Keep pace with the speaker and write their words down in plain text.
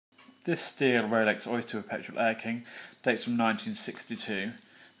This steel Rolex Oyster Perpetual Air King dates from 1962. It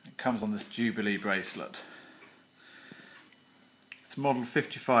comes on this Jubilee bracelet. It's model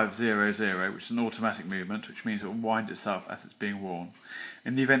 5500, which is an automatic movement, which means it will wind itself as it's being worn.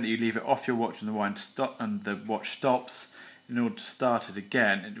 In the event that you leave it off your watch and the watch stops, in order to start it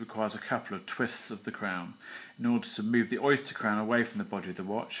again, it requires a couple of twists of the crown. In order to move the Oyster crown away from the body of the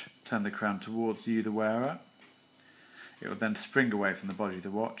watch, turn the crown towards you, the wearer. It will then spring away from the body of the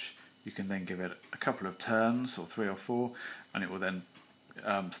watch. You can then give it a couple of turns, or 3 or 4, and it will then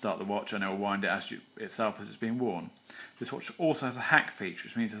start the watch, and it will wind it itself as it's being worn. This watch also has a hack feature,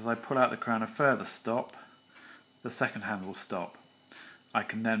 which means as I pull out the crown a further stop, the second hand will stop. I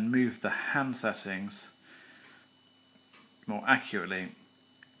can then move the hand settings more accurately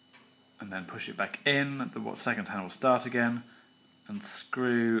and then push it back in. The second hand will start again, and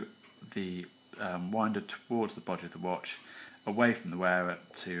screw the winder towards the body of the watch away from the wearer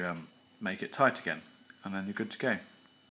to make it tight again, and then you're good to go.